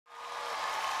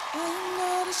I'm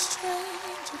not a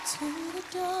stranger to the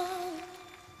dark.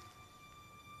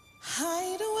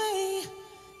 Hide away,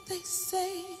 they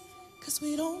say, 'cause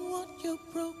we don't want your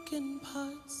broken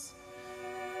parts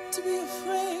to be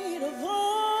afraid of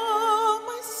all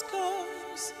my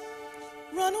scars.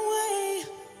 Run away,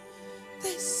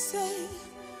 they say,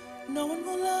 no one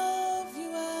will love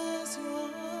you as you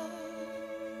are.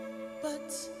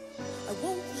 But I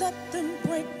won't let them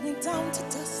break me down to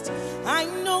dust. I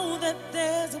know that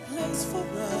there's a place for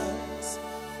us,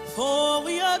 for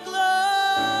we are glorious.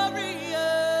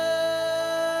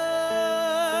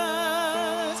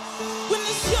 When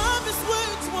the sharpest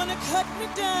words wanna cut me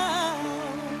down,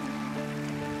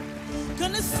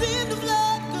 gonna send the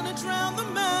blood, gonna drown the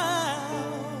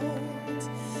mouth.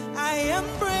 I am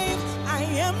brave, I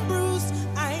am bruised,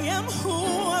 I am who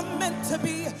I'm meant to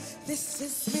be. This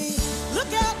is me.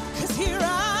 Look out, 'cause here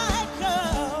I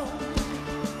come,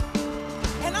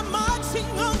 and I'm marching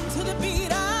on to the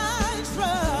beat I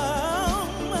drum.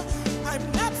 I'm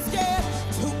not scared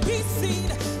to be seen.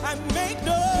 I make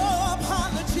no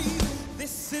apologies.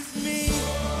 This is me.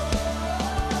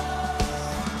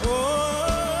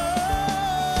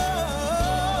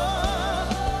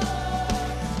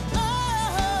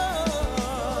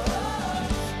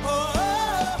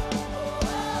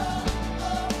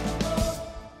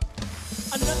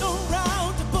 Another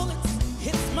round of bullets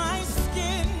hits my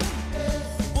skin.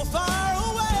 We'll fire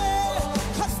away,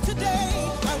 'cause today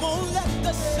I won't let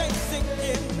the shame sink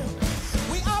in.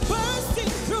 We are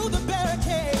bursting through the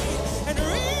barricade and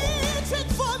reaching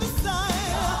for the sun.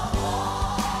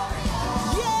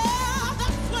 Yeah,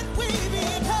 that's what we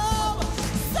become.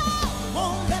 So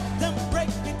won't let them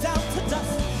break me down to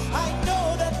dust. I know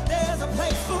that there's a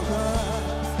place for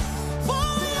us, for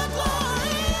we are glorious.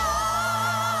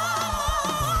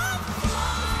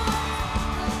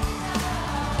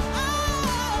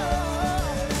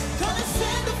 Gonna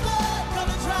send the flood,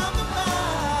 gonna drown the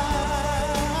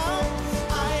mouth.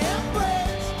 I am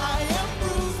brave, I am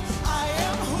bruised, I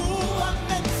am who I'm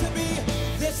meant to be.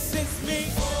 This is me.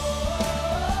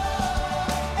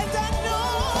 And I know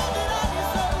that I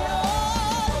deserve your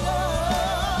love.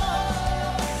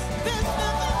 There's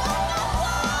nothing I'm not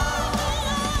worthy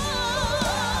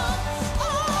of.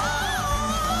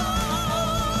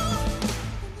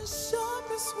 When the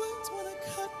sharpest words wanna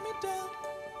cut me down,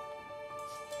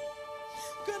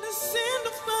 gonna send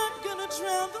a flood, gonna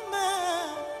drown the man.